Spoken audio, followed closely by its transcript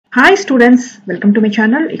Hi students, welcome to my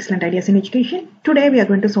channel Excellent Ideas in Education. Today we are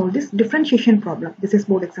going to solve this differentiation problem. This is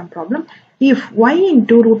board exam problem. If y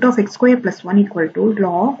into root of x square plus 1 equal to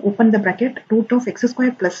log open the bracket root of x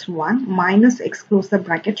square plus 1 minus x close the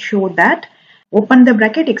bracket, show that open the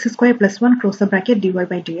bracket x square plus 1 close the bracket dy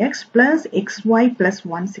by dx plus xy plus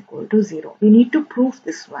 1 is equal to 0. We need to prove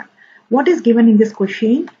this one. What is given in this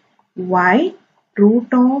question? Y root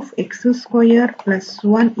of x square plus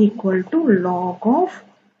 1 equal to log of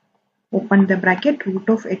open the bracket root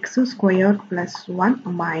of x square plus 1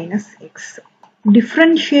 minus x.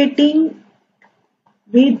 Differentiating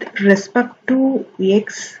with respect to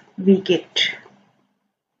x, we get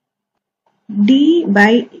d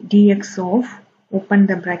by dx of open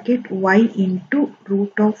the bracket y into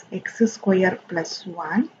root of x square plus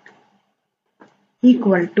 1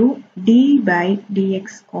 equal to d by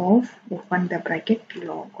dx of open the bracket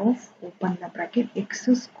log of open the bracket x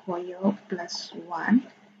square plus 1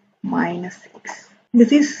 minus x.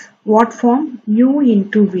 This is what form? U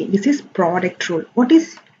into V. This is product rule. What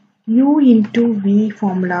is U into V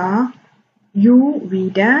formula? U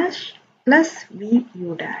V dash plus V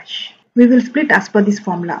U dash. We will split as per this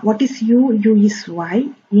formula. What is U? U is Y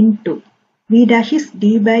into V dash is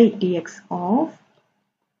d by dx of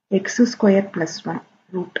x square plus 1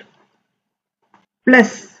 root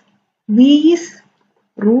plus V is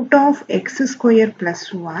root of x square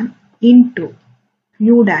plus 1 into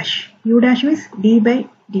U dash means d by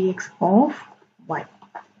dx of y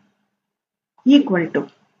equal to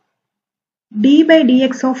d by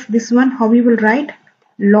dx of this one. How we will write?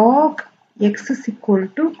 Log x is equal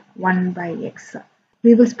to 1 by x.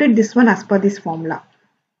 We will split this one as per this formula.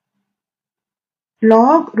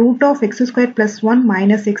 Log root of x square plus 1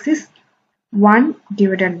 minus x is 1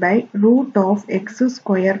 divided by root of x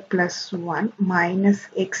square plus 1 minus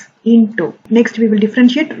x into. Next we will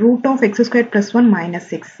differentiate root of x square plus 1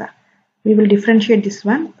 minus x. We will differentiate this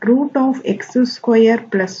one, root of x square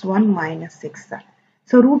plus 1 minus x.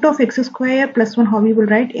 So root of x square plus 1, how we will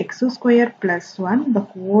write? X square plus 1 the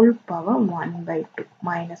whole power 1 by 2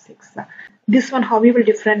 minus x. This one how we will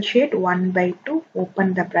differentiate? 1 by 2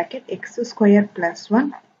 open the bracket x square plus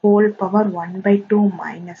 1 whole power 1 by 2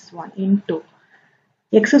 minus 1 into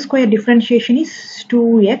x square differentiation is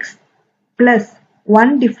 2x plus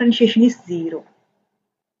 1 differentiation is 0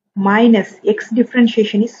 minus x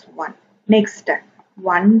differentiation is 1. Next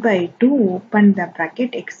 1 by 2 open the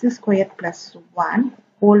bracket x square plus 1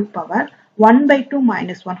 whole power 1 by 2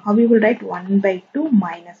 minus 1. How we will write? 1 by 2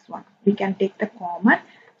 minus 1. We can take the common.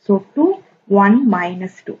 So 2 1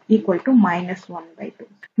 minus 2 equal to minus 1 by 2.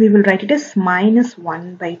 We will write it as minus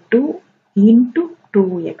 1 by 2 into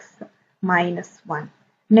 2x minus 1.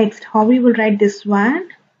 Next, how we will write this one?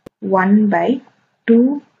 1 by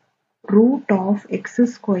 2 root of x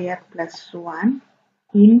square plus 1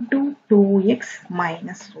 into 2x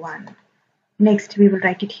minus 1. Next, we will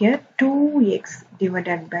write it here 2x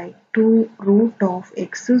divided by 2 root of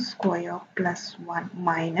x square plus 1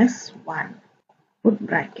 minus 1. Put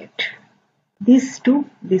bracket. These two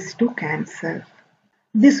cancel.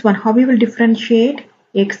 This one, how we will differentiate?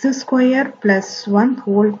 X square plus 1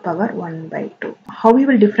 whole power 1 by 2. How we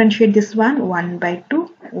will differentiate this one? 1 by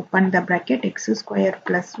 2, open the bracket x square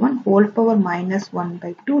plus 1 whole power minus 1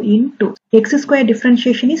 by 2 into x square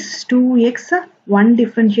differentiation is 2x, 1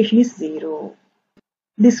 differentiation is 0.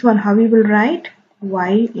 This one, how we will write?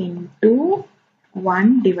 Y into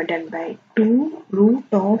 1 divided by 2 root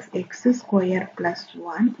of x square plus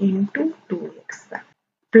 1 into 2x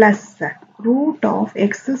plus root of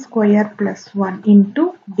x square plus 1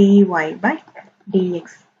 into dy by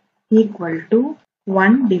dx equal to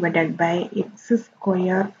 1 divided by x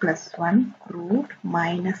square plus 1 root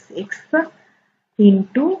minus x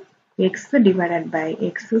into x divided by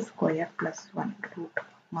x square plus 1 root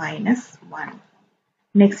minus 1.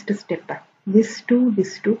 Next step, this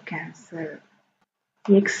two cancel.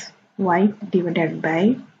 X y divided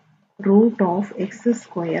by root of x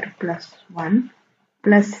square plus 1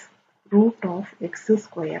 plus root of x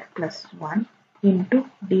square plus 1 into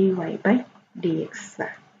dy by dx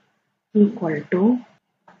equal to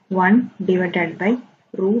 1 divided by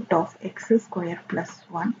root of x square plus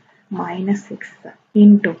 1 minus x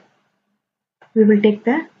into, we will take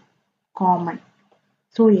the common.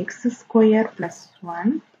 So x square plus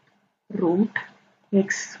 1 root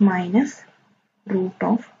x minus root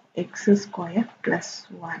of x square plus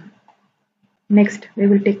 1. Next we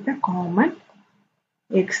will take the common,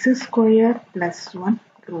 x square plus 1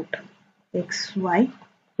 root xy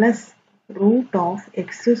plus root of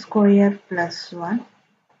x square plus 1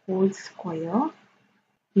 whole square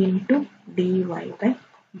into dy by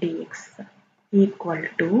dx equal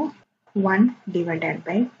to 1 divided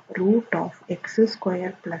by root of x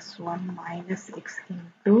square plus 1 minus x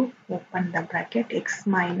into open the bracket x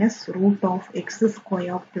minus root of x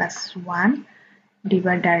square plus 1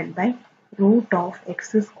 divided by root of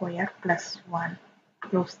x square plus 1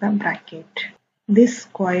 close the bracket. This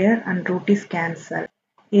square and root is cancelled.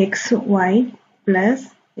 Xy plus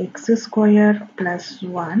x square plus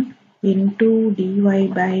 1 into dy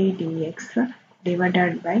by dx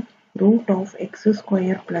divided by root of x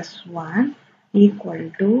square plus 1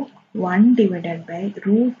 equal to 1 divided by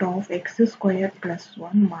root of x square plus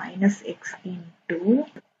 1 minus x into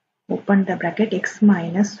open the bracket x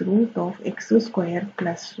minus root of x square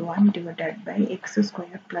plus 1 divided by x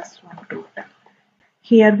square plus 1 root.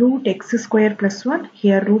 Here root x square plus 1,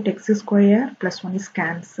 here root x square plus 1 is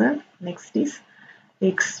cancelled. Next is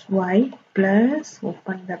xy plus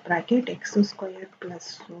open the bracket x square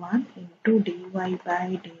plus 1 into dy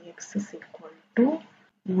by dx is equal to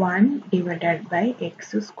 1 divided by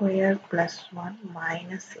x square plus 1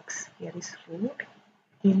 minus x, here is root,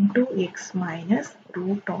 into x minus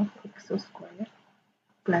root of x square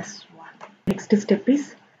plus 1. Next step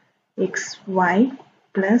is xy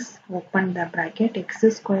plus open the bracket x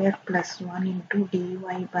square plus 1 into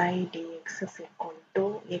dy by dx is equal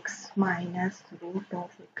to x minus root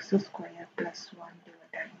of x square plus 1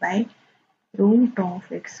 divided by root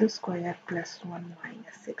of x square plus 1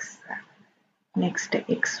 minus x. Next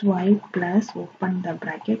xy plus open the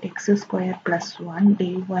bracket x square plus 1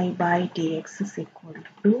 dy by dx is equal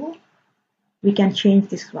to, we can change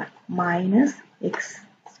this one, minus x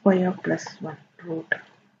square plus 1 root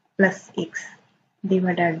plus x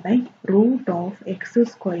divided by root of x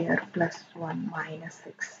square plus 1 minus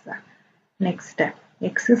x. Next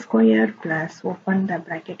x square plus open the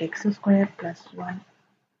bracket x square plus 1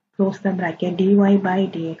 close the bracket dy by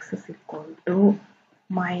dx is equal to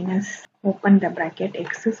minus open the bracket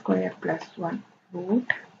x square plus 1 root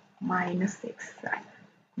minus x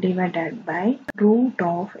divided by root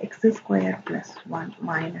of x square plus 1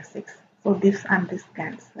 minus x. So this and this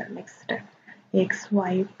cancel. Next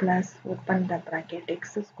xy plus open the bracket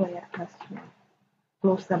x square plus 1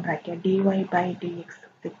 close the bracket dy by dx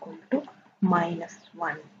is equal to minus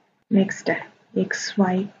 1. Next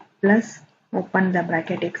xy plus open the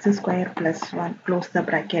bracket x square plus 1 close the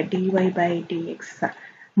bracket dy by dx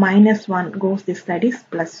minus 1 goes this side is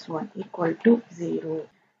plus 1 equal to 0.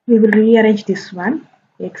 We will rearrange this one,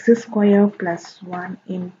 x square plus 1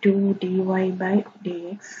 into dy by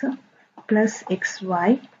dx plus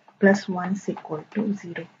xy plus 1 is equal to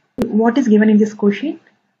 0. What is given in this question?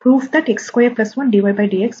 Prove that x square plus 1 dy by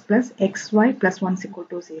dx plus xy plus 1 is equal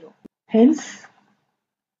to 0. Hence,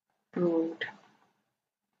 proved.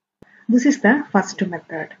 This is the first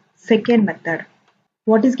method. Second method.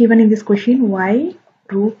 What is given in this question? Y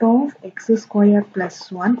root of x square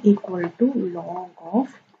plus 1 equal to log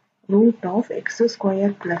of root of x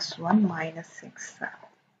square plus 1 minus x.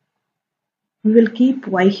 We will keep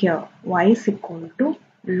y here. Y is equal to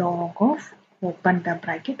log of open the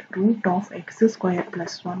bracket root of x square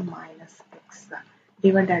plus 1 minus x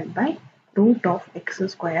divided by root of x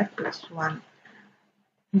square plus 1.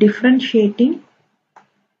 Differentiating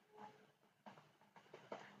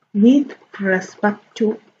with respect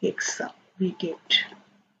to x we get.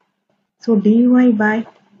 So dy by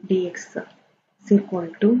dx is equal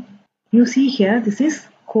to, you see here this is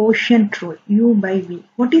quotient rule, u by v.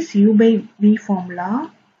 What is u by v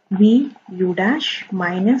formula? V u dash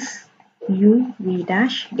minus u v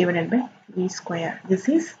dash divided by v square. This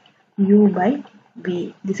is u by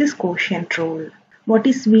v. This is quotient rule. What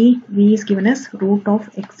is v? V is given as root of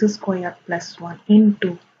x square plus 1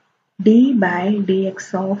 into d by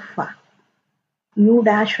dx of u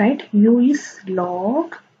dash, right? U is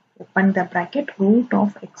log open the bracket root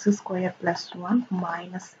of x square plus 1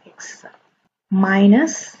 minus x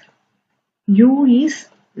minus u is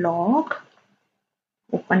log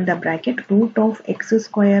open the bracket root of x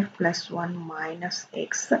square plus 1 minus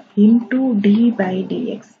x into d by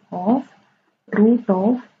dx of root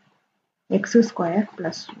of x square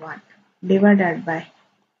plus 1 divided by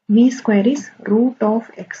v square is root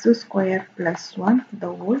of x square plus 1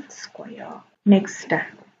 the whole square. Next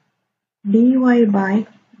dy by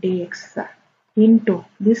dx into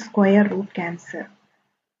this square root cancel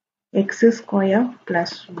x square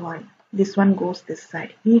plus 1, this one goes this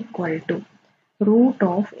side, equal to root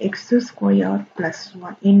of x square plus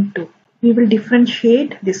 1 into, we will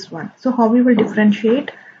differentiate this one. So how we will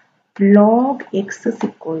differentiate? Log x is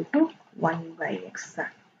equal to 1 by x.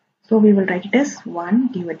 So we will write it as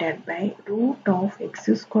 1 divided by root of x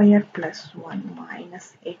square plus 1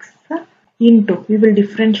 minus x into, we will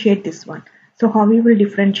differentiate this one. So how we will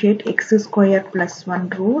differentiate x square plus 1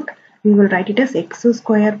 root? we will write it as x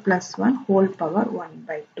square plus 1 whole power 1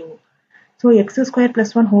 by 2. So x square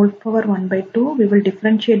plus 1 whole power 1 by 2, we will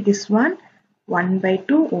differentiate this one 1 by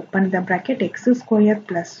 2, open the bracket, x square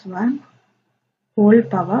plus 1 whole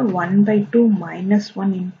power 1 by 2 minus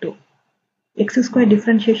 1 into x square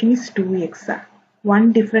differentiation is 2x.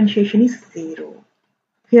 1 differentiation is 0.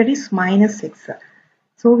 Here is minus x.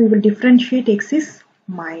 So we will differentiate x is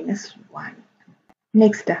minus 1.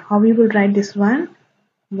 Next, how we will write this one?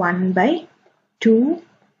 1 by 2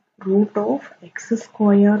 root of x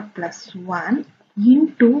square plus 1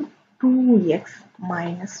 into 2x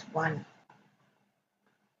minus 1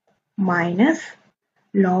 minus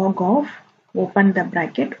log of, open the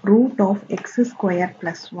bracket, root of x square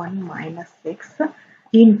plus 1 minus x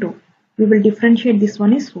into, we will differentiate this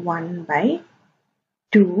one is 1 by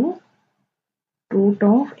 2 root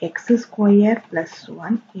of x square plus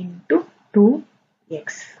 1 into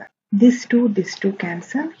 2x. This 2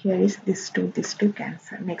 cancel. Here is this 2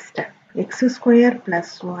 cancel. Next, x square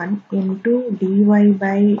plus 1 into dy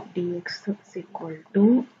by dx is equal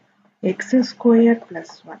to x square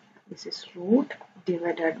plus 1. This is root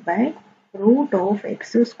divided by root of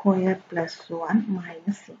x square plus 1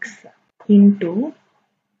 minus x into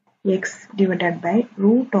x divided by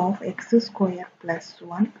root of x square plus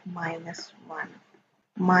 1 minus 1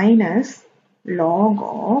 minus log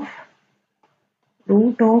of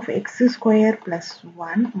root of x square plus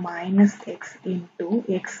 1 minus x into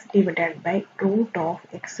x divided by root of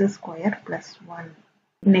x square plus 1.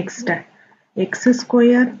 Next, x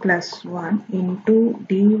square plus 1 into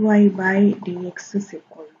dy by dx is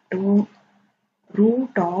equal to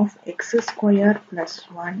root of x square plus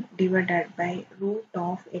 1 divided by root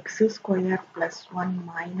of x square plus 1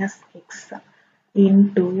 minus x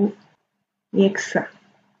into x,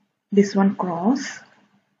 this one cross,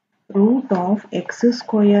 root of x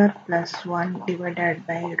square plus 1 divided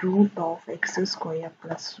by root of x square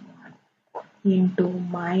plus 1 into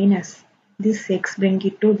minus, this x bring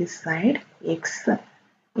it to this side, x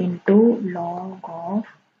into log of,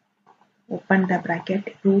 open the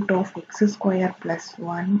bracket, root of x square plus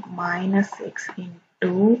 1 minus x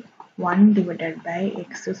into 1 divided by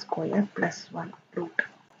x square plus 1 root.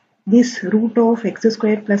 This root of x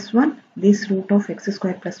square plus 1, this root of x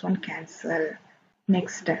square plus 1 cancel.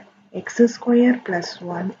 Next, x square plus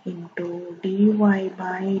 1 into dy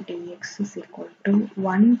by dx is equal to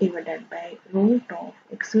 1 divided by root of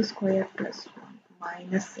x square plus 1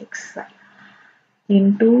 minus x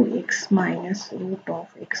into x minus root of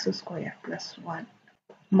x square plus 1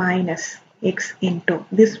 minus x into,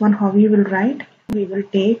 this one how we will write? We will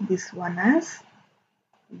take this one as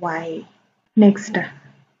y. Next,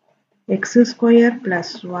 x square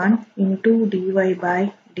plus 1 into dy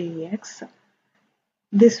by dx,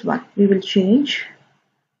 this one we will change,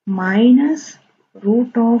 minus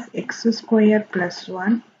root of x square plus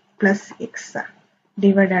 1 plus x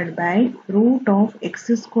divided by root of x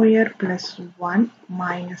square plus 1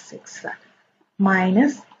 minus x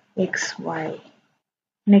minus xy.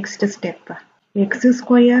 Next step, x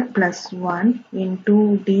square plus 1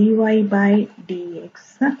 into dy by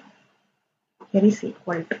dx, here is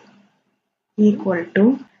equal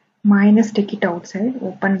to minus, take it outside,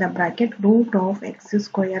 open the bracket, root of x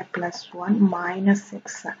square plus 1 minus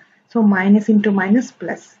x. So minus into minus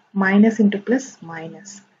plus, minus into plus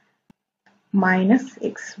minus, minus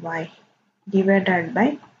xy divided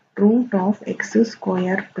by root of x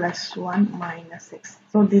square plus 1 minus x.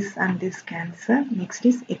 So this and this cancel. Next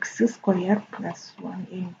is x square plus 1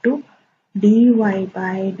 into dy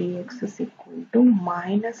by dx is equal to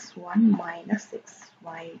minus 1 minus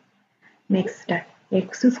xy. Next,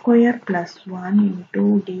 x square plus 1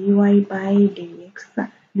 into dy by dx,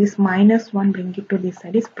 this minus 1 bring it to this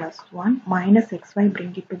side is plus 1, minus xy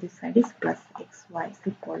bring it to this side is plus xy is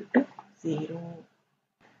equal to 0.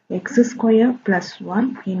 X square plus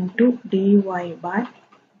 1 into dy by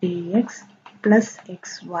dx plus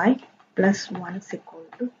xy plus 1 is equal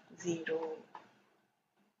to 0.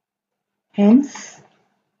 Hence,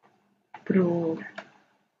 proved.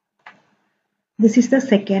 This is the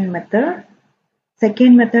second method.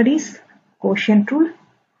 Second method is quotient rule.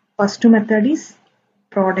 First method is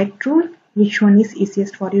product rule. Which one is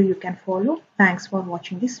easiest for you, you can follow. Thanks for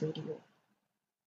watching this video.